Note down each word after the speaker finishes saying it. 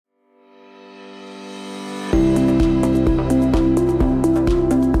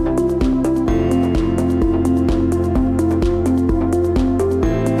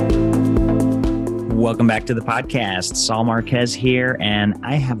Welcome back to the podcast. Saul Marquez here, and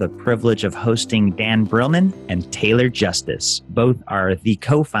I have the privilege of hosting Dan Brillman and Taylor Justice. Both are the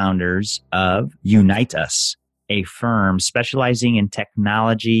co-founders of Unite Us, a firm specializing in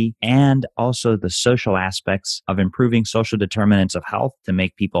technology and also the social aspects of improving social determinants of health to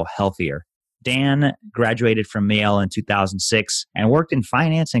make people healthier. Dan graduated from Yale in 2006 and worked in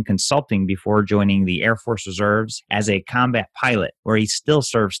finance and consulting before joining the Air Force Reserves as a combat pilot, where he still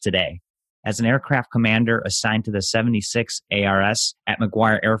serves today. As an aircraft commander assigned to the 76 ARS at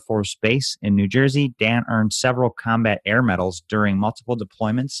McGuire Air Force Base in New Jersey, Dan earned several combat air medals during multiple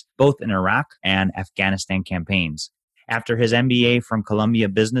deployments, both in Iraq and Afghanistan campaigns. After his MBA from Columbia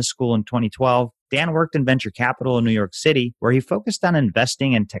Business School in 2012, Dan worked in venture capital in New York City, where he focused on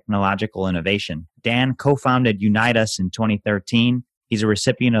investing in technological innovation. Dan co-founded Unite Us in 2013. He's a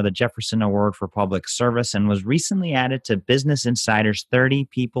recipient of the Jefferson Award for Public Service and was recently added to Business Insider's 30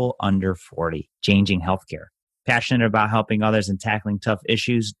 People Under 40, Changing Healthcare. Passionate about helping others and tackling tough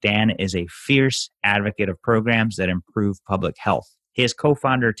issues, Dan is a fierce advocate of programs that improve public health. His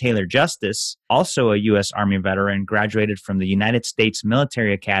co-founder, Taylor Justice, also a U.S. Army veteran, graduated from the United States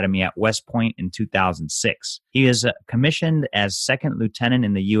Military Academy at West Point in 2006. He is commissioned as second lieutenant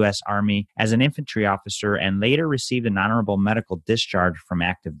in the U.S. Army as an infantry officer and later received an honorable medical discharge from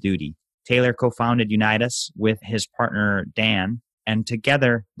active duty. Taylor co-founded Unite Us with his partner, Dan, and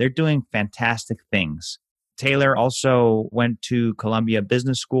together they're doing fantastic things. Taylor also went to Columbia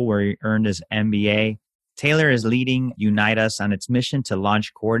Business School, where he earned his MBA. Taylor is leading Unite Us on its mission to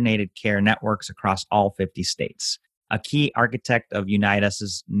launch coordinated care networks across all 50 states. A key architect of Unite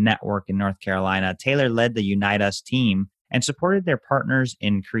Us's network in North Carolina, Taylor led the Unite Us team and supported their partners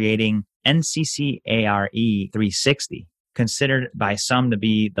in creating NCCARE 360, considered by some to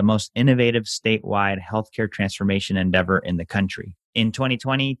be the most innovative statewide healthcare transformation endeavor in the country. In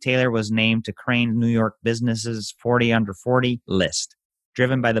 2020, Taylor was named to Crain's New York Business's 40 Under 40 list.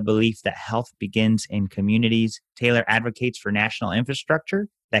 Driven by the belief that health begins in communities, Taylor advocates for national infrastructure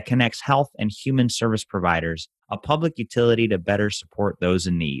that connects health and human service providers, a public utility to better support those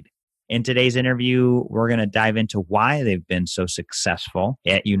in need. In today's interview, we're going to dive into why they've been so successful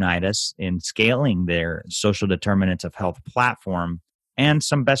at Unite Us in scaling their social determinants of health platform, and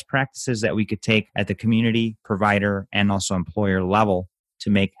some best practices that we could take at the community, provider, and also employer level to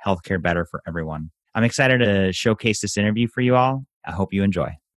make healthcare better for everyone. I'm excited to showcase this interview for you all. I hope you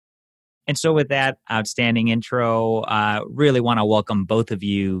enjoy. And so with that outstanding intro, really want to welcome both of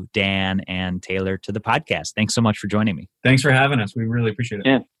you, Dan and Taylor, to the podcast. Thanks so much for joining me. Thanks for having us. We really appreciate it.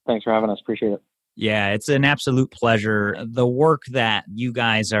 Yeah, thanks for having us. Appreciate it. Yeah, it's an absolute pleasure. The work that you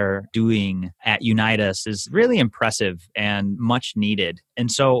guys are doing at Unite Us is really impressive and much needed.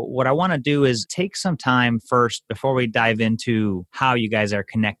 And so what I want to do is take some time first before we dive into how you guys are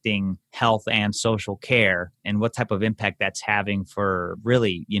connecting health and social care and what type of impact that's having for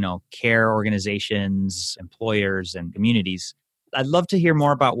really, care organizations, employers, and communities. I'd love to hear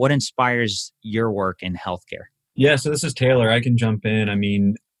more about what inspires your work in healthcare. Yeah, so this is Taylor. I can jump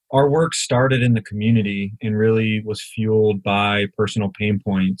in. Our work started in the community and really was fueled by personal pain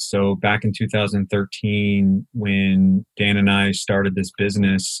points. So back in 2013, when Dan and I started this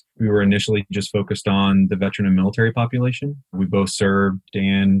business, we were initially just focused on the veteran and military population. We both served.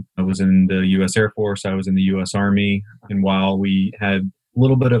 Dan was in the U.S. Air Force. I was in the U.S. Army. And while we had a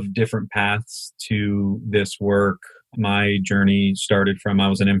little bit of different paths to this work, my journey started from I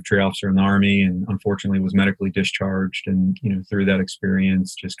was an infantry officer in the Army and unfortunately was medically discharged. And, through that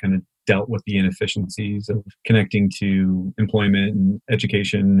experience, just kind of dealt with the inefficiencies of connecting to employment and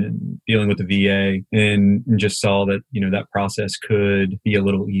education and dealing with the VA and just saw that, that process could be a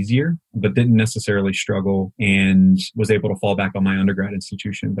little easier, but didn't necessarily struggle and was able to fall back on my undergrad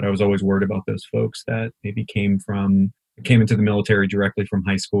institution. But I was always worried about those folks that maybe came into the military directly from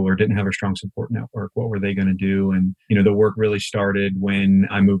high school or didn't have a strong support network. What were they going to do? And, the work really started when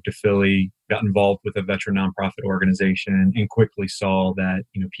I moved to Philly, got involved with a veteran nonprofit organization and quickly saw that,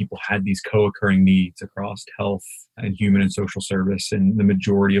 people had these co-occurring needs across health and human and social service. And the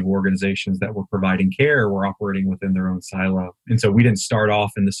majority of organizations that were providing care were operating within their own silo. And so we didn't start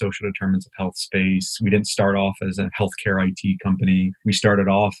off in the social determinants of health space. We didn't start off as a healthcare IT company. We started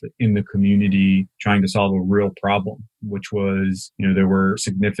off in the community trying to solve a real problem, which was, there were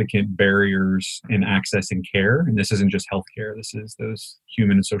significant barriers in accessing care. And this isn't just healthcare. This is those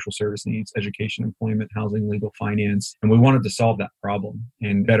human and social service needs, education, employment, housing, legal, finance. And we wanted to solve that problem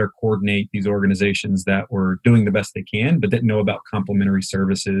and better coordinate these organizations that were doing the best they can, but didn't know about complementary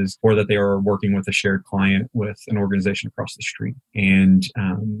services or that they are working with a shared client with an organization across the street. And,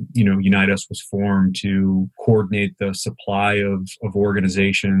 Unite Us was formed to coordinate the supply of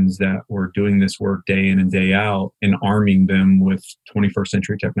organizations that were doing this work day in and day out and arming them with 21st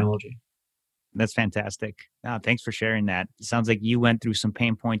century technology. That's fantastic. Thanks for sharing that. It sounds like you went through some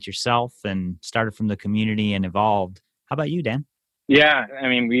pain points yourself and started from the community and evolved. How about you, Dan? Yeah, I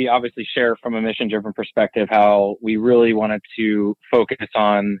mean, we obviously share from a mission-driven perspective how we really wanted to focus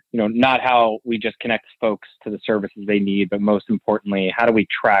on, not how we just connect folks to the services they need, but most importantly, how do we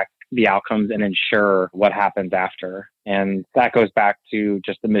track the outcomes and ensure what happens after. And that goes back to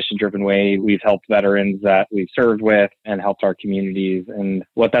just the mission-driven way we've helped veterans that we've served with and helped our communities. And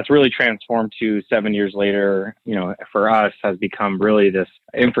what that's really transformed to 7 years later, for us has become really this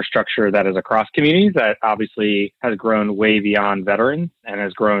infrastructure that is across communities that obviously has grown way beyond veterans and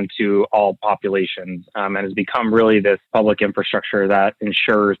has grown to all populations and has become really this public infrastructure that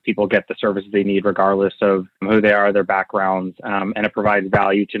ensures people get the services they need regardless of who they are, their backgrounds, and it provides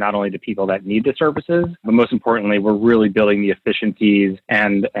value to not only the people that need the services, but most importantly, we're really building the efficiencies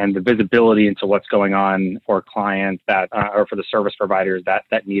and the visibility into what's going on for clients that or for the service providers that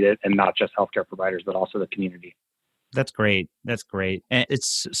need it, and not just healthcare providers, but also the community. That's great. That's great. And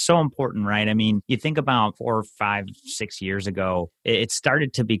it's so important, right? I mean, you think about 4, 5, 6 years ago, it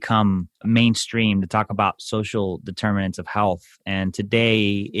started to become mainstream to talk about social determinants of health. And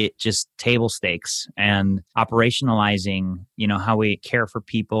today it just table stakes and operationalizing, how we care for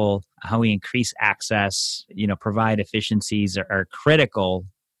people, how we increase access, provide efficiencies are critical.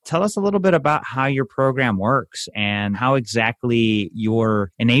 Tell us a little bit about how your program works and how exactly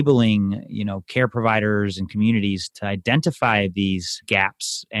you're enabling, care providers and communities to identify these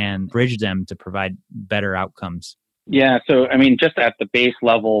gaps and bridge them to provide better outcomes. Yeah. So, just at the base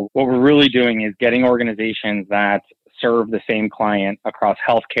level, what we're really doing is getting organizations that serve the same client across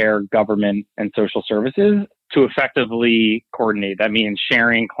healthcare, government, and social services to effectively coordinate. That means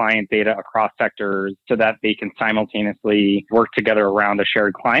sharing client data across sectors so that they can simultaneously work together around a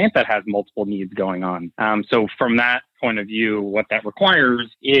shared client that has multiple needs going on. So from that point of view, what that requires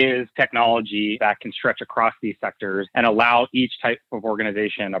is technology that can stretch across these sectors and allow each type of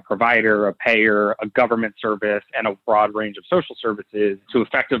organization, a provider, a payer, a government service, and a broad range of social services to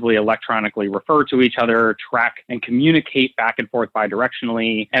effectively electronically refer to each other, track and communicate back and forth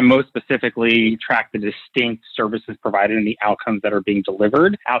bidirectionally, and most specifically track the distinct services provided and the outcomes that are being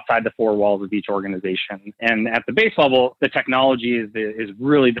delivered outside the four walls of each organization. And at the base level, the technology is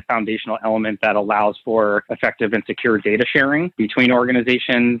really the foundational element that allows for effective and secure data sharing between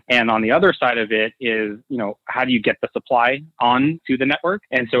organizations. And on the other side of it is, how do you get the supply on to the network?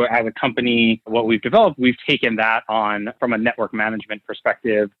 And so as a company, what we've developed, we've taken that on from a network management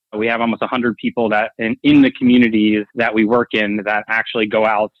perspective. We have almost 100 people that in the communities that we work in that actually go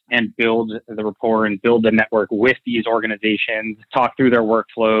out and build the rapport and build the network with these organizations, talk through their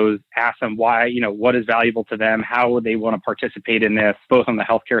workflows, ask them why, what is valuable to them, how would they want to participate in this, both on the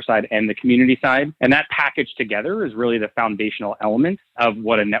healthcare side and the community side. And that package together is really the foundational element of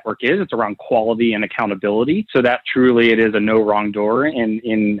what a network is. It's around quality and accountability. So that truly it is a no wrong door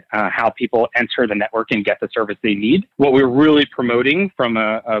in how people enter the network and get the service they need. What we're really promoting from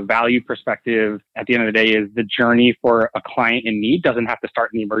a value perspective at the end of the day is the journey for a client in need doesn't have to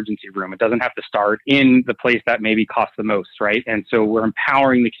start in the emergency room. It doesn't have to start in the place that maybe costs the most, right? And so we're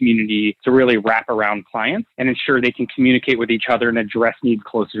empowering the community to really wrap around clients and ensure they can communicate with each other and address needs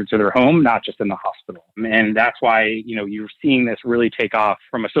closer to their home, not just in the hospital. And that's why, you're seeing this really take off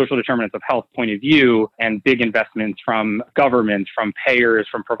from a social determinants of health point of view, and big investments from government, from payers,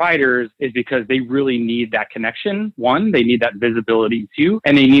 from providers, is because they really need that connection. One, they need that visibility too,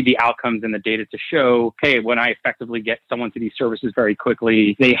 and they need the outcomes and the data to show, hey, when I effectively get someone to these services very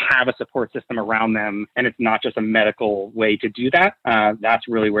quickly, they have a support system around them, and it's not just a medical way to do that. That's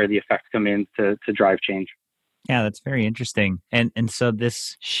really where the effects come in to drive change. Yeah, that's very interesting. And so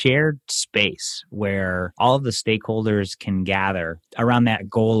this shared space where all of the stakeholders can gather around that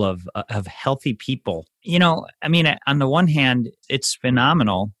goal of healthy people. On the one hand, it's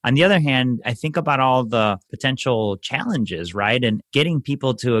phenomenal. On the other hand, I think about all the potential challenges, right? And getting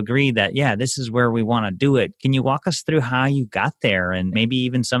people to agree that, yeah, this is where we want to do it. Can you walk us through how you got there and maybe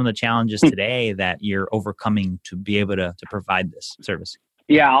even some of the challenges today that you're overcoming to be able to provide this service?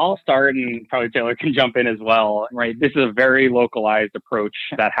 Yeah, I'll start and probably Taylor can jump in as well, right? This is a very localized approach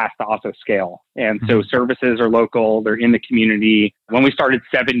that has to also scale. And so services are local, they're in the community. When we started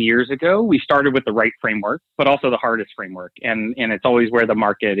 7 years ago, we started with the right framework, but also the hardest framework. And it's always where the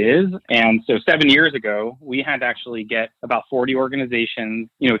market is. And so 7 years ago, we had to actually get about 40 organizations,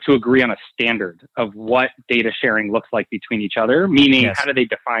 to agree on a standard of what data sharing looks like between each other, meaning How do they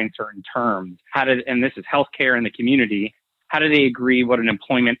define certain terms? And this is healthcare in the community. How do they agree what an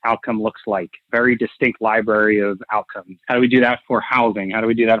employment outcome looks like? Very distinct library of outcomes. How do we do that for housing? How do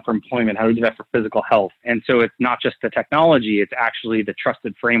we do that for employment? How do we do that for physical health? And so it's not just the technology, it's actually the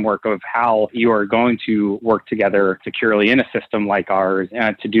trusted framework of how you are going to work together securely in a system like ours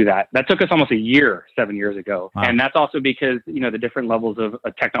to do that. That took us almost a year 7 years ago. Wow. And that's also because, the different levels of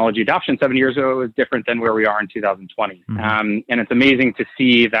technology adoption 7 years ago is different than where we are in 2020. And it's amazing to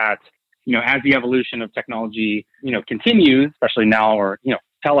see that as the evolution of technology, continues, especially now, or,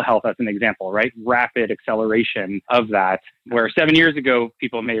 telehealth as an example, right? Rapid acceleration of that, where 7 years ago,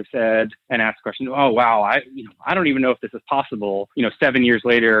 people may have said and asked the question, oh, wow, I don't even know if this is possible. 7 years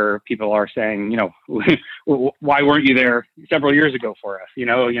later, people are saying, why weren't you there several years ago for us?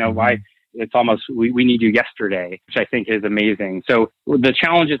 Why? It's almost, we need you yesterday, which I think is amazing. So the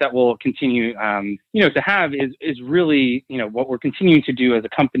challenges that we'll continue, to have is really, what we're continuing to do as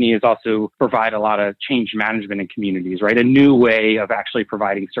a company is also provide a lot of change management in communities, right? A new way of actually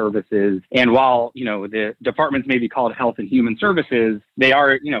providing services. And while, the departments may be called health and human services, they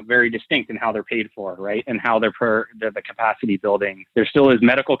are, very distinct in how they're paid for, right? And how they're the capacity building. There still is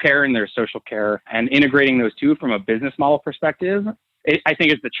medical care and there's social care, and integrating those two from a business model perspective, I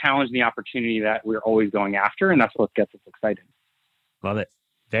think it's the challenge and the opportunity that we're always going after, and that's what gets us excited. Love it.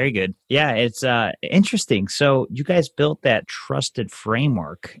 Very good. Yeah, it's interesting. So you guys built that trusted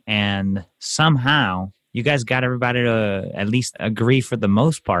framework, and somehow you guys got everybody to at least agree for the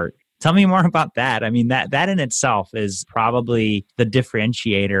most part. Tell me more about that. I mean, that in itself is probably the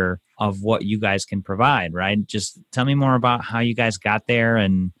differentiator of what you guys can provide, right? Just tell me more about how you guys got there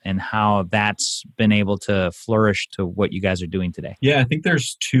and how that's been able to flourish to what you guys are doing today. Yeah, I think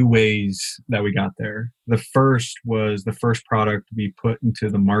there's two ways that we got there. The first was the first product we put into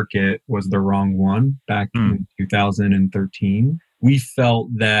the market was the wrong one back in 2013. We felt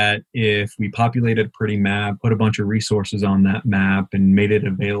that if we populated a pretty map, put a bunch of resources on that map, and made it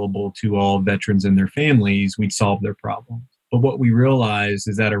available to all veterans and their families, we'd solve their problem. But what we realized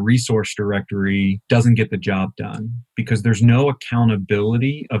is that a resource directory doesn't get the job done because there's no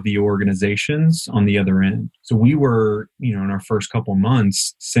accountability of the organizations on the other end. So we were, in our first couple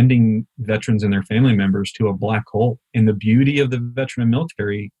months, sending veterans and their family members to a black hole. And the beauty of the veteran and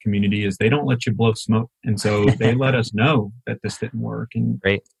military community is they don't let you blow smoke. And so they let us know that this didn't work. And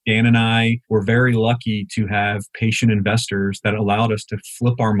Great. Dan and I were very lucky to have patient investors that allowed us to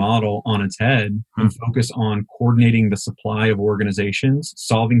flip our model on its head and focus on coordinating the supply of organizations,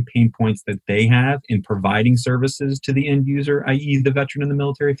 solving pain points that they have in providing services to the end user, i.e. the veteran and the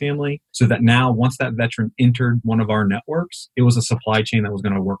military family, so that now once that veteran entered one of our networks, it was a supply chain that was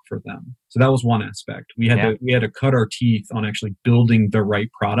going to work for them. So that was one aspect. We had to cut our teeth on actually building the right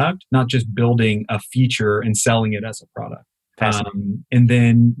product, not just building a feature and selling it as a product. And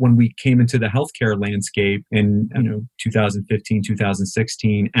then when we came into the healthcare landscape in 2015,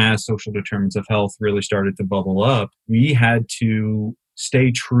 2016, as social determinants of health really started to bubble up, we had to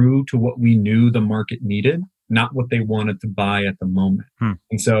stay true to what we knew the market needed, not what they wanted to buy at the moment.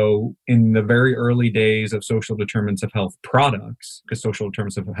 And so in the very early days of social determinants of health products, because social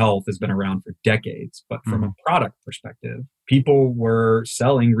determinants of health has been around for decades, but from a product perspective, people were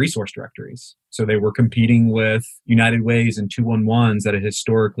selling resource directories. So they were competing with United Ways and 211s that had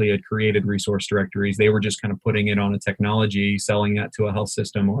historically had created resource directories. They were just kind of putting it on a technology, selling that to a health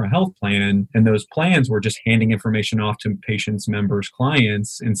system or a health plan. And those plans were just handing information off to patients, members,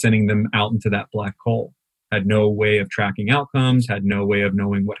 clients, and sending them out into that black hole. Had no way of tracking outcomes, had no way of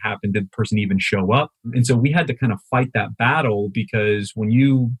knowing what happened. Did the person even show up? And so we had to kind of fight that battle, because when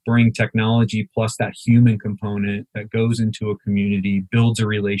you bring technology plus that human component that goes into a community, builds a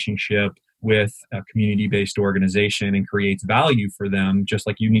relationship with a community-based organization and creates value for them, just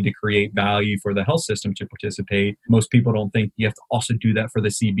like you need to create value for the health system to participate. Most people don't think you have to also do that for the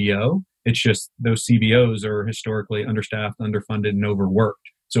CBO. It's just those CBOs are historically understaffed, underfunded, and overworked.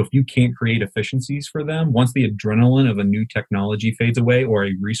 So if you can't create efficiencies for them, once the adrenaline of a new technology fades away or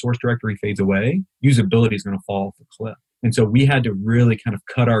a resource directory fades away, usability is going to fall off the cliff. And so we had to really kind of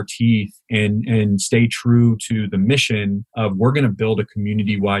cut our teeth and stay true to the mission of we're going to build a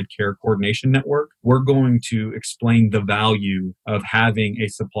community-wide care coordination network. We're going to explain the value of having a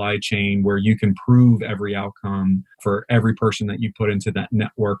supply chain where you can prove every outcome for every person that you put into that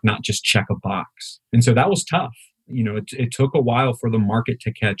network, not just check a box. And so that was tough. It took a while for the market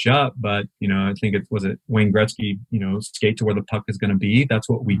to catch up, but, I think it was Wayne Gretzky, skate to where the puck is going to be. That's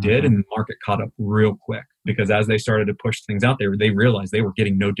what we did. And the market caught up real quick because as they started to push things out there, they realized they were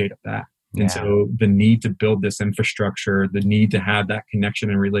getting no data back. Yeah. And so the need to build this infrastructure, the need to have that connection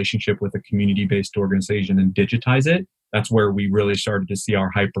and relationship with a community-based organization and digitize it, that's where we really started to see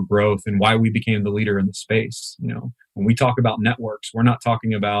our hyper growth and why we became the leader in the space. When we talk about networks, we're not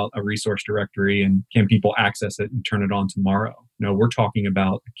talking about a resource directory and can people access it and turn it on tomorrow. No, we're talking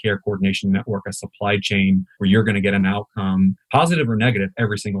about a care coordination network, a supply chain where you're going to get an outcome, positive or negative,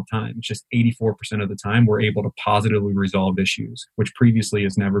 every single time. It's just 84% of the time we're able to positively resolve issues, which previously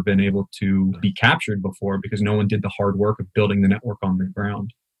has never been able to be captured before because no one did the hard work of building the network on the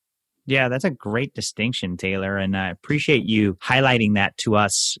ground. Yeah, that's a great distinction, Taylor. And I appreciate you highlighting that to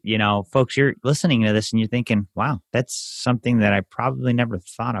us. Folks, you're listening to this and you're thinking, wow, that's something that I probably never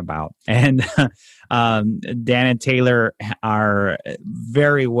thought about. And Dan and Taylor are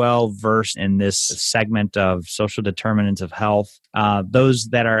very well versed in this segment of social determinants of health. Those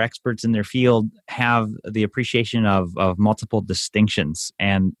that are experts in their field have the appreciation of multiple distinctions.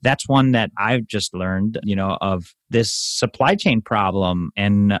 And that's one that I've just learned, of this supply chain problem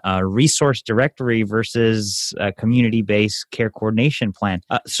and a resource directory versus a community-based care coordination plan.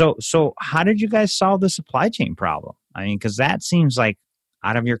 So how did you guys solve the supply chain problem? I mean, because that seems like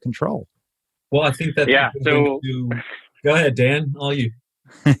out of your control. Well, I think that... Yeah, so... Go ahead, Dan. All you.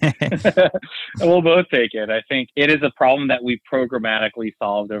 We'll both take it. I think it is a problem that we've programmatically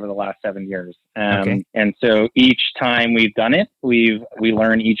solved over the last 7 years. Okay. And so each time we've done it, we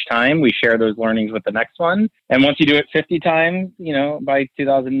learn each time. We share those learnings with the next one. And once you do it 50 times, by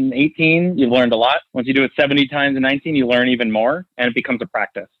 2018, you've learned a lot. Once you do it 70 times in 19, you learn even more, and it becomes a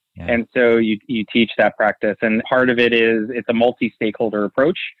practice. Yeah. And so you teach that practice. And part of it is it's a multi-stakeholder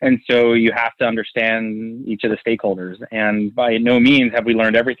approach. And so you have to understand each of the stakeholders. And by no means have we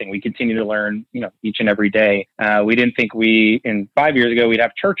learned everything. We continue to learn, each and every day. We didn't think 5 years ago, we'd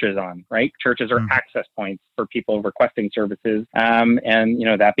have churches on, right? Churches are access points for people requesting services. And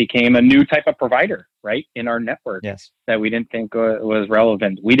that became a new type of provider, right? In our network. Yes. That we didn't think was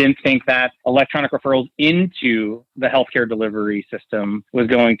relevant. We didn't think that electronic referrals into the healthcare delivery system was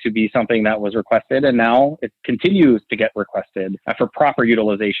going to be something that was requested. And now it continues to get requested for proper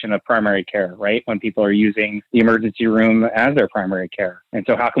utilization of primary care, right? When people are using the emergency room as their primary care. And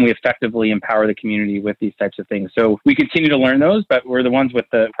so how can we effectively empower the community with these types of things? So we continue to learn those, but we're the ones with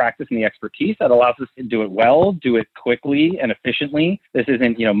the practice and the expertise that allows us to do it well, do it quickly and efficiently. This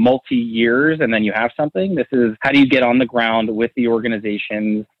isn't, multi-years and then you have something. This is how do you get on the ground with the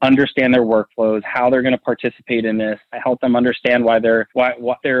organizations, understand their workflows, how they're going to participate in this, help them understand what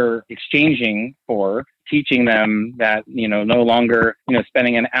they're exchanging for, teaching them that, no longer,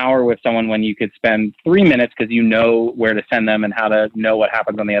 spending an hour with someone when you could spend 3 minutes because you know where to send them and how to know what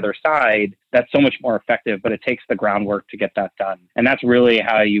happens on the other side. That's so much more effective, but it takes the groundwork to get that done. And that's really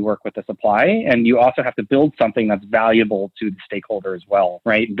how you work with the supply. And you also have to build something that's valuable to the stakeholder as well,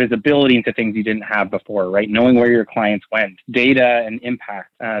 right? Visibility into things you didn't have before, right? Knowing where your clients went, data and impact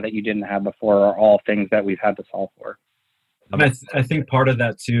that you didn't have before are all things that we've had to solve for. I think part of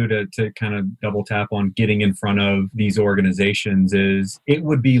that too, to kind of double tap on getting in front of these organizations, is it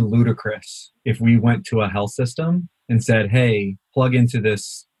would be ludicrous if we went to a health system and said, hey, plug into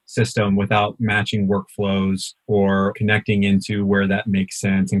this system without matching workflows or connecting into where that makes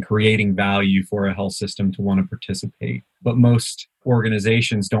sense and creating value for a health system to want to participate. But most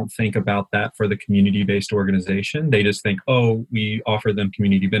organizations don't think about that for the community-based organization. They just think, oh, we offer them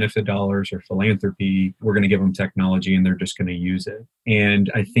community benefit dollars or philanthropy. We're going to give them technology and they're just going to use it.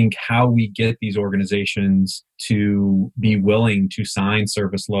 And I think how we get these organizations to be willing to sign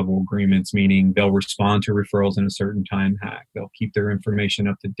service level agreements, meaning they'll respond to referrals in a certain time hack, they'll keep their information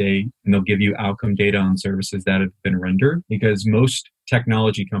up to date, and they'll give you outcome data on services that have been rendered, because most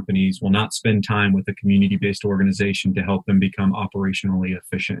technology companies will not spend time with a community-based organization to help them become operationally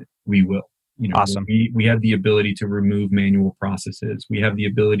efficient. We will. Awesome. We have the ability to remove manual processes. We have the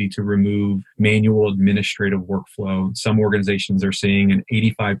ability to remove manual administrative workflow. Some organizations are seeing an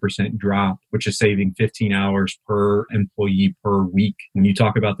 85% drop, which is saving 15 hours per employee per week. When you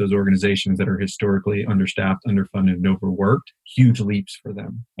talk about those organizations that are historically understaffed, underfunded, and overworked, huge leaps for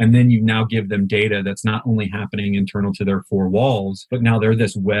them. And then you now give them data that's not only happening internal to their four walls, but now they're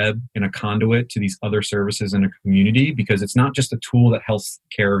this web and a conduit to these other services in a community, because it's not just a tool that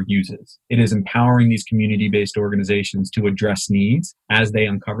healthcare uses. It is empowering these community-based organizations to address needs as they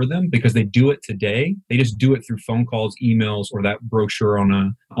uncover them, because they do it today. They just do it through phone calls, emails, or that brochure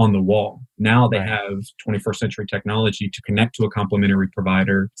on the wall. Now they have 21st century technology to connect to a complementary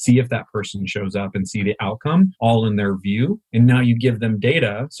provider, see if that person shows up and see the outcome all in their view. And now you give them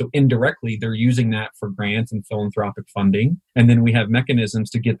data. So indirectly, they're using that for grants and philanthropic funding. And then we have mechanisms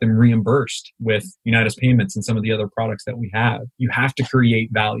to get them reimbursed with Unitas Payments and some of the other products that we have. You have to create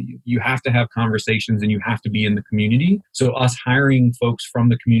value. You have to have conversations, and you have to be in the community. So us hiring folks from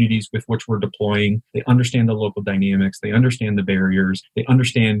the communities with which we're deploying, they understand the local dynamics. They understand the barriers. They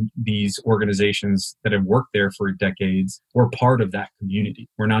understand these organizations that have worked there for decades. We're part of that community.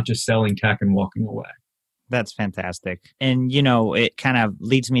 We're not just selling tech and walking away. That's fantastic. And, it kind of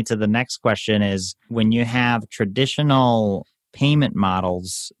leads me to the next question is, when you have traditional payment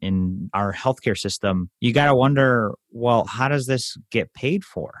models in our healthcare system, you got to wonder, well, how does this get paid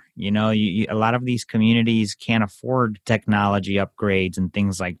for? A lot of these communities can't afford technology upgrades and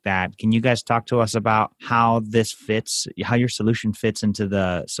things like that. Can you guys talk to us about how this fits, how your solution fits into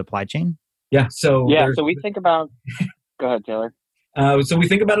the supply chain? Yeah. So we think about, go ahead, Taylor. So we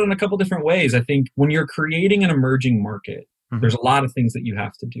think about it in a couple different ways. I think when you're creating an emerging market, there's a lot of things that you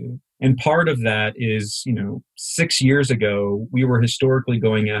have to do. And part of that is, 6 years ago, we were historically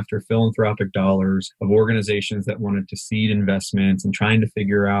going after philanthropic dollars of organizations that wanted to seed investments and trying to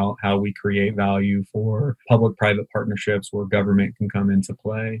figure out how we create value for public-private partnerships where government can come into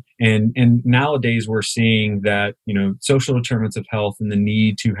play. And nowadays we're seeing that, social determinants of health and the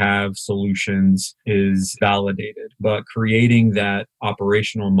need to have solutions is validated, but creating that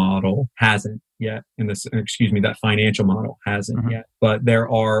operational model hasn't yet. That financial model hasn't yet. But there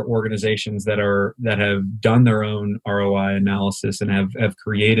are organizations that have done their own ROI analysis and have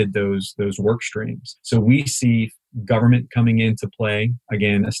created those work streams. So we see government coming into play,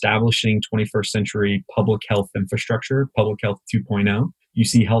 again, establishing 21st century public health infrastructure, public health 2.0. You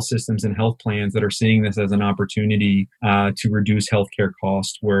see health systems and health plans that are seeing this as an opportunity to reduce healthcare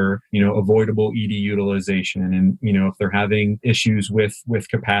costs, where avoidable ED utilization, and if they're having issues with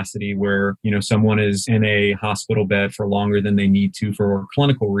capacity, where someone is in a hospital bed for longer than they need to for a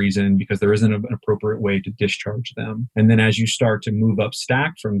clinical reason because there isn't an appropriate way to discharge them. And then as you start to move up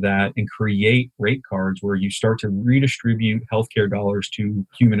stack from that and create rate cards where you start to redistribute healthcare dollars to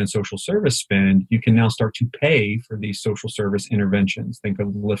human and social service spend, you can now start to pay for these social service interventions. Think of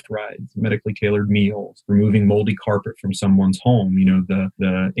Lyft rides, medically tailored meals, removing moldy carpet from someone's home.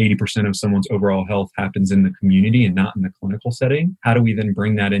 The 80% of someone's overall health happens in the community and not in the clinical setting. How do we then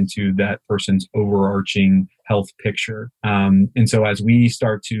bring that into that person's overarching health picture? And so as we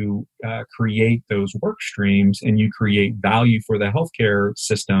start to create those work streams and you create value for the healthcare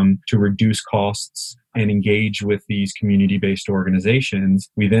system to reduce costs and engage with these community-based organizations,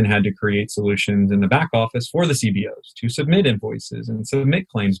 we then had to create solutions in the back office for the CBOs to submit invoices and submit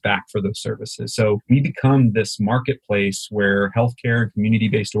claims back for those services. So we become this marketplace where healthcare and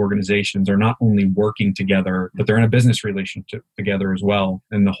community-based organizations are not only working together, but they're in a business relationship together as well.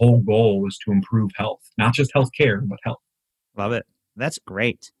 And the whole goal is to improve health, not just healthcare, but health. Love it. That's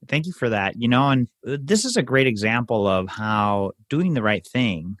great. Thank you for that. And this is a great example of how doing the right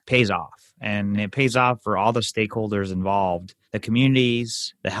thing pays off. And it pays off for all the stakeholders involved, the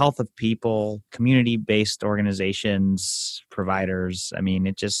communities, the health of people, community-based organizations, providers. I mean,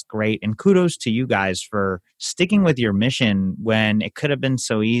 it's just great. And kudos to you guys for sticking with your mission when it could have been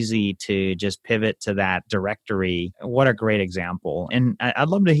so easy to just pivot to that directory. What a great example. And I'd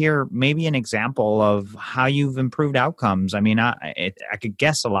love to hear maybe an example of how you've improved outcomes. I mean, I could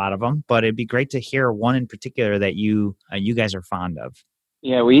guess a lot of them, but it'd be great to hear one in particular that you guys are fond of.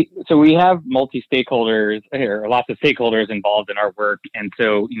 Yeah, we have multi-stakeholders or lots of stakeholders involved in our work. And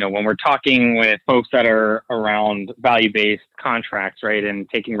so, when we're talking with folks that are around value-based contracts, right, and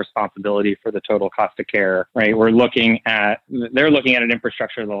taking responsibility for the total cost of care, right, they're looking at an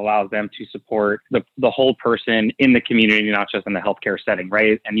infrastructure that allows them to support the whole person in the community, not just in the healthcare setting,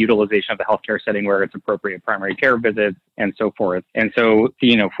 right, and utilization of the healthcare setting where it's appropriate primary care visits and so forth. And so,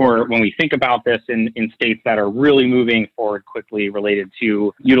 for when we think about this in states that are really moving forward quickly related to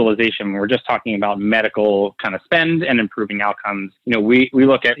to utilization. We're just talking about medical kind of spend and improving outcomes. We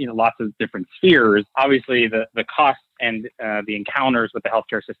look at lots of different spheres. Obviously, the cost and the encounters with the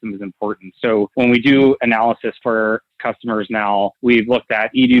healthcare system is important. So when we do analysis for customers now, we've looked at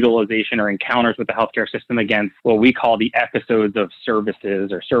utilization or encounters with the healthcare system against what we call the episodes of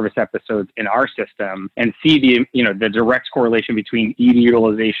services or service episodes in our system, and see the direct correlation between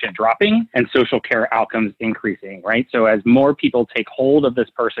utilization dropping and social care outcomes increasing, right? So as more people take hold of this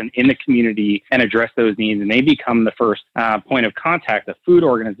person in the community and address those needs, and they become the first point of contact, a food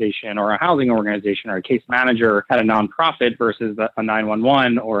organization or a housing organization or a case manager at a nonprofit versus a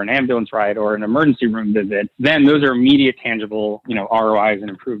 911 or an ambulance ride or an emergency room visit, then those are immediate tangible, ROIs and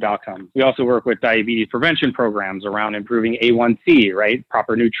improved outcomes. We also work with diabetes prevention programs around improving A1C, right?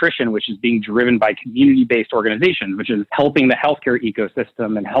 Proper nutrition, which is being driven by community-based organizations, which is helping the healthcare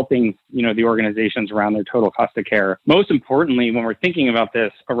ecosystem and helping, the organizations around their total cost of care. Most importantly, when we're thinking about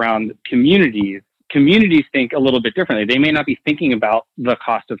this around communities think a little bit differently. They may not be thinking about the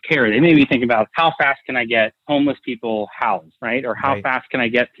cost of care. They may be thinking about how fast can I get homeless people housed, right? Or how fast can I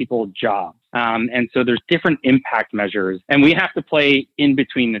get people jobs? And so there's different impact measures, and we have to play in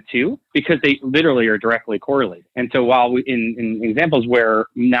between the two because they literally are directly correlated. And so while in examples where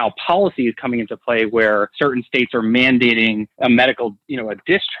now policy is coming into play, where certain states are mandating a medical, a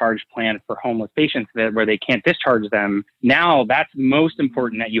discharge plan for homeless patients where they can't discharge them, now that's most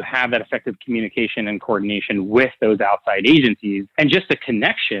important that you have that effective communication and coordination with those outside agencies. And just the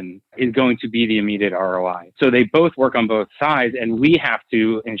connection is going to be the immediate ROI. So they both work on both sides, and we have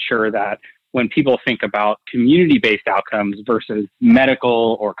to ensure that when people think about community-based outcomes versus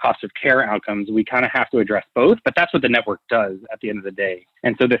medical or cost of care outcomes, we kind of have to address both, but that's what the network does at the end of the day.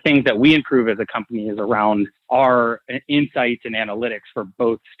 And so the things that we improve as a company is around our insights and analytics for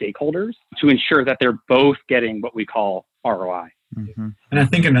both stakeholders to ensure that they're both getting what we call ROI. Mm-hmm. And I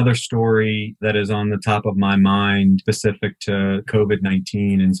think another story that is on the top of my mind specific to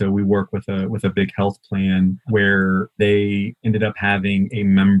COVID-19. And so we work with a big health plan where they ended up having a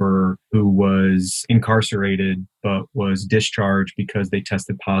member who was incarcerated but was discharged because they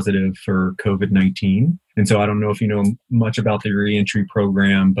tested positive for COVID-19. And so I don't know if you know much about the reentry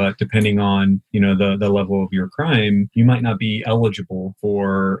program, but depending on, the level of your crime, you might not be eligible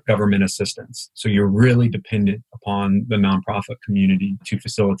for government assistance. So you're really dependent upon the nonprofit community to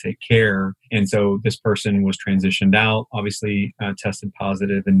facilitate care. And so this person was transitioned out, obviously tested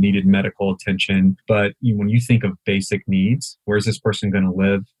positive and needed medical attention. But when you think of basic needs, where's this person going to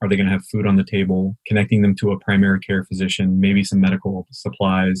live? Are they going to have food on the table? Connecting them to a primary care physician, maybe some medical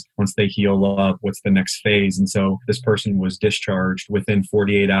supplies. Once they heal up, what's the next phase? And so this person was discharged within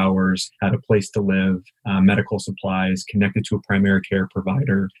 48 hours, had a place to live, medical supplies, connected to a primary care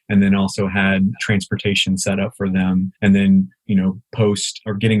provider, and then also had transportation set up for them. And then, post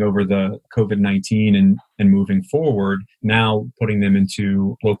or getting over the COVID-19 and moving forward, now putting them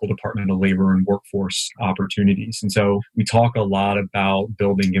into local Department of Labor and workforce opportunities. And so we talk a lot about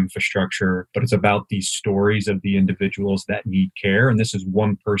building infrastructure, but it's about these stories of the individuals that need care. And this is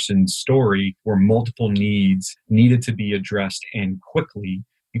one person's story where multiple needs needed to be addressed and quickly.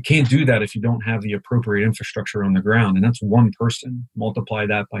 You can't do that if you don't have the appropriate infrastructure on the ground. And that's one person. Multiply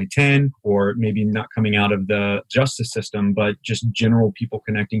that by 10, or maybe not coming out of the justice system, but just general people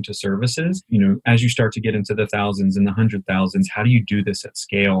connecting to services. As you start to get into the thousands and the 100,000s, how do you do this at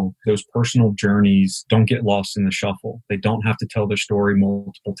scale? Those personal journeys don't get lost in the shuffle. They don't have to tell their story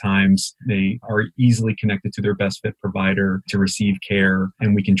multiple times. They are easily connected to their best fit provider to receive care,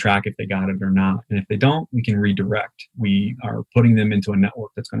 and we can track if they got it or not. And if they don't, we can redirect. We are putting them into a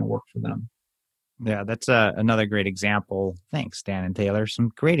network that's going to work for them. Yeah, that's another great example. Thanks, Dan and Taylor. Some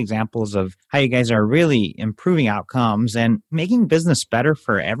great examples of how you guys are really improving outcomes and making business better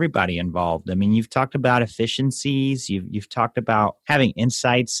for everybody involved. I mean, you've talked about efficiencies. You've talked about having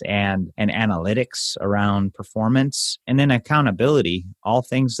insights and analytics around performance, and then accountability, all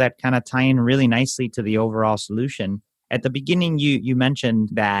things that kind of tie in really nicely to the overall solution. At the beginning, you mentioned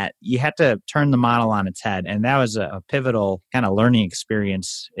that you had to turn the model on its head, and that was a pivotal kind of learning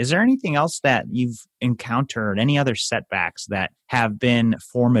experience. Is there anything else that you've encountered, any other setbacks that have been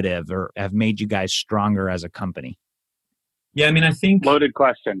formative or have made you guys stronger as a company? Yeah, I mean, I think loaded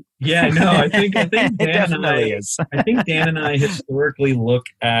question. Yeah, no, I think Dan definitely is. I think Dan and I historically look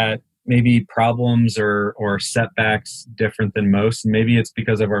at maybe problems or setbacks different than most. Maybe it's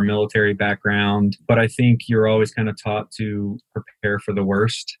because of our military background, but I think you're always kind of taught to prepare for the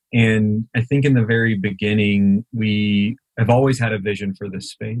worst. And I think in the very beginning, we have always had a vision for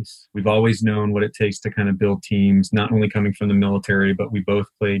this space. We've always known what it takes to kind of build teams, not only coming from the military, but we both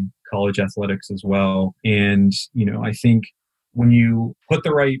played college athletics as well. And, I think when you put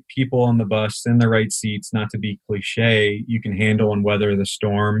the right people on the bus in the right seats, not to be cliche, you can handle and weather the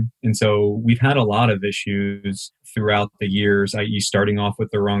storm. And so we've had a lot of issues throughout the years, i.e. starting off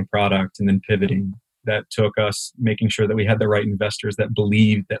with the wrong product and then pivoting. That took us making sure that we had the right investors that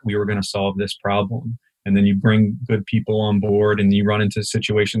believed that we were going to solve this problem. And then you bring good people on board and you run into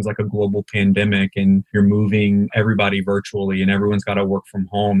situations like a global pandemic and you're moving everybody virtually and everyone's got to work from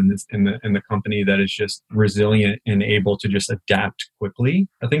home and the company that is just resilient and able to just adapt quickly.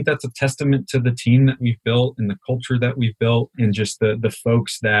 I think that's a testament to the team that we've built and the culture that we've built and just the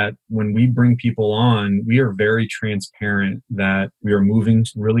folks that when we bring people on, we are very transparent that we are moving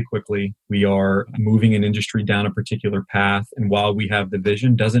really quickly. We are moving an industry down a particular path. And while we have the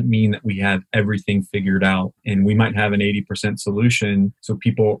vision, doesn't mean that we have everything figured out. And we might have an 80% solution. So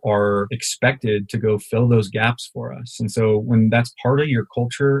people are expected to go fill those gaps for us. And so when that's part of your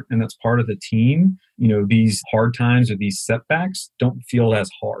culture and that's part of the team, these hard times or these setbacks don't feel as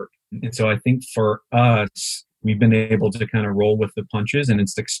hard. And so I think for us, we've been able to kind of roll with the punches, and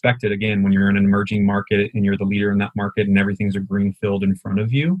it's expected again when you're in an emerging market and you're the leader in that market and everything's a green field in front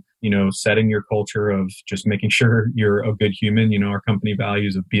of you, setting your culture of just making sure you're a good human. Our company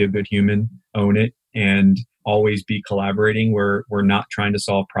values of be a good human, own it, and always be collaborating. We're not trying to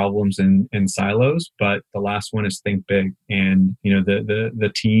solve problems in silos, but the last one is think big. And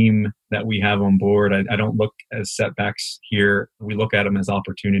the team that we have on board, I don't look as setbacks here. We look at them as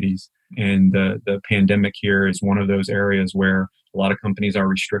opportunities. And the pandemic here is one of those areas where a lot of companies are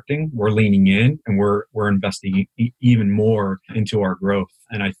restricting. We're leaning in and we're investing even more into our growth.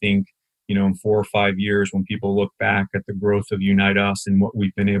 And I think in 4 or 5 years, when people look back at the growth of Unite Us and what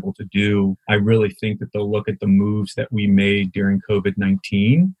we've been able to do, I really think that they'll look at the moves that we made during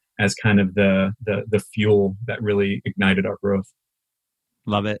COVID-19 as kind of the fuel that really ignited our growth.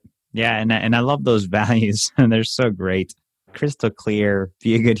 Love it. Yeah, and I love those values, and they're so great. Crystal clear,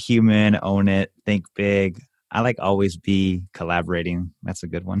 be a good human, own it, think big. I like always be collaborating. That's a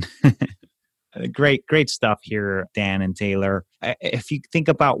good one. Great stuff here, Dan and Taylor. If you think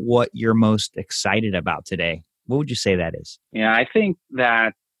about what you're most excited about today, what would you say that is? Yeah, I think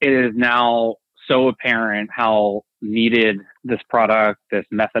that it is now so apparent how needed this product, this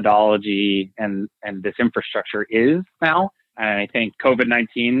methodology, and this infrastructure is now. And I think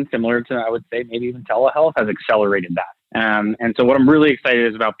COVID-19, similar to, I would say, maybe even telehealth, has accelerated that. And so what I'm really excited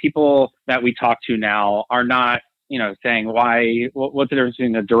is about people that we talk to now are not saying what's the difference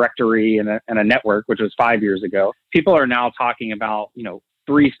between a directory and a network, which was 5 years ago. People are now talking about,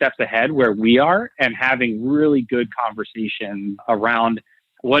 3 steps ahead where we are and having really good conversations around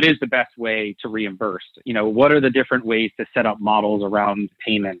what is the best way to reimburse? What are the different ways to set up models around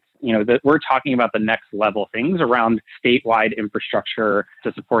payments? That we're talking about the next level things around statewide infrastructure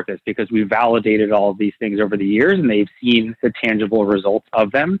to support this because we validated all of these things over the years and they've seen the tangible results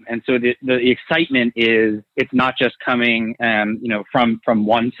of them. And so the excitement is it's not just coming, from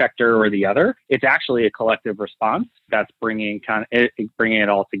one sector or the other. It's actually a collective response that's bringing it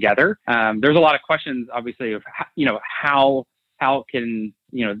all together. There's a lot of questions, obviously, of how can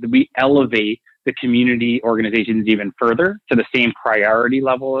we elevate the community organizations even further to the same priority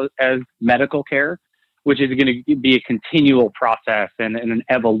level as medical care, which is going to be a continual process and an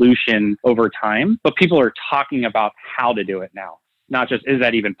evolution over time. But people are talking about how to do it now, not just is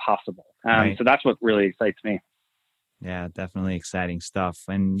that even possible. Right. So that's what really excites me. Yeah, definitely exciting stuff.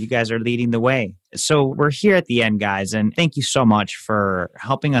 And you guys are leading the way. So we're here at the end, guys. And thank you so much for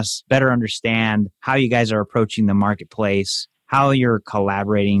helping us better understand how you guys are approaching the marketplace, how you're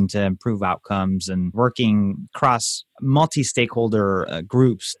collaborating to improve outcomes and working across multi-stakeholder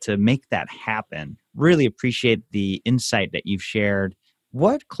groups to make that happen. Really appreciate the insight that you've shared.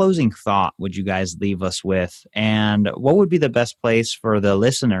 What closing thought would you guys leave us with? And what would be the best place for the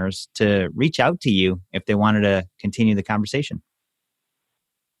listeners to reach out to you if they wanted to continue the conversation?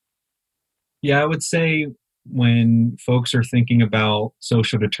 Yeah, I would say when folks are thinking about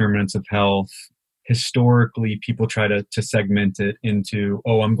social determinants of health, historically, people try to segment it into,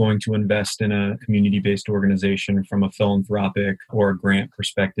 I'm going to invest in a community-based organization from a philanthropic or a grant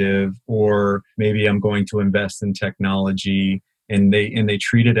perspective, or maybe I'm going to invest in technology, and they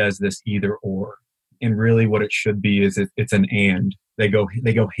treat it as this either or. And really what it should be is it's an and. They go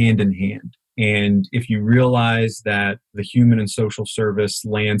hand in hand. And if you realize that the human and social service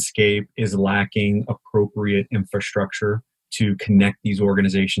landscape is lacking appropriate infrastructure to connect these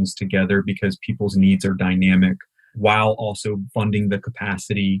organizations together because people's needs are dynamic, while also funding the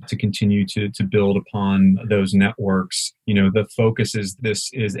capacity to continue to build upon those networks. The focus is this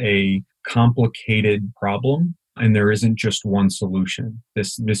is a complicated problem and there isn't just one solution.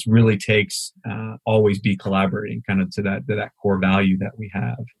 This really takes always be collaborating, kind of to that core value that we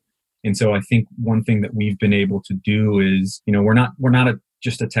have. And so I think one thing that we've been able to do is, we're not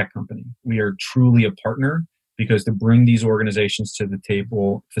just a tech company. We are truly a partner, because to bring these organizations to the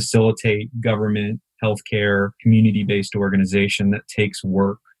table, facilitate government, healthcare, community-based organization, that takes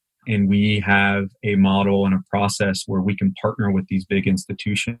work. And we have a model and a process where we can partner with these big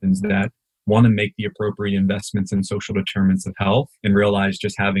institutions that want to make the appropriate investments in social determinants of health, and realize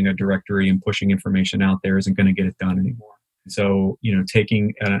just having a directory and pushing information out there isn't going to get it done anymore. So,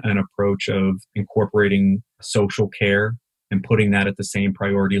 taking an approach of incorporating social care and putting that at the same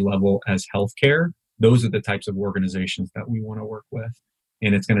priority level as healthcare, those are the types of organizations that we want to work with.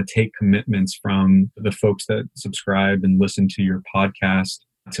 And it's going to take commitments from the folks that subscribe and listen to your podcast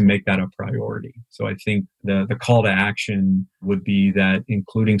to make that a priority. So I think the call to action would be that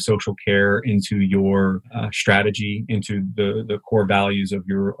including social care into your strategy, into the core values of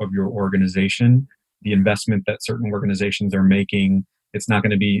your organization, the investment that certain organizations are making, it's not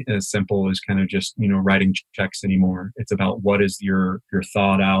going to be as simple as kind of just, writing checks anymore. It's about what is your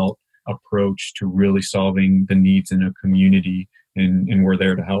thought out approach to really solving the needs in a community, and we're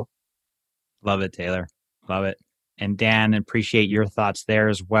there to help. Love it, Taylor. Love it. And Dan, appreciate your thoughts there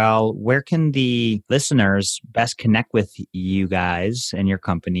as well. Where can the listeners best connect with you guys and your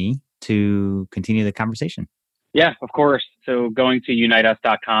company to continue the conversation? Yeah, of course. So going to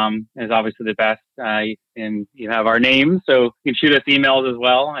uniteus.com is obviously the best. And you have our name, so you can shoot us emails as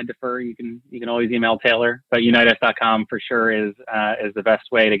well. I defer. You can always email Taylor, but uniteus.com for sure is the best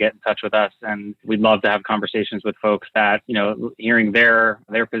way to get in touch with us. And we'd love to have conversations with folks that, hearing their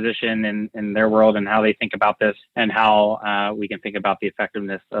position in their world and how they think about this, and how we can think about the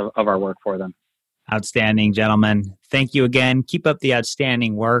effectiveness of our work for them. Outstanding, gentlemen. Thank you again. Keep up the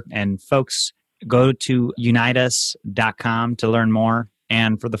outstanding work. And folks, go to uniteus.com to learn more.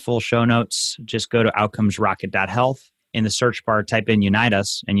 And for the full show notes, just go to outcomesrocket.health. In the search bar, type in Unite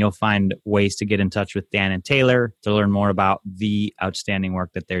Us, and you'll find ways to get in touch with Dan and Taylor to learn more about the outstanding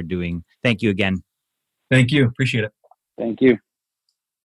work that they're doing. Thank you again. Thank you. Appreciate it. Thank you.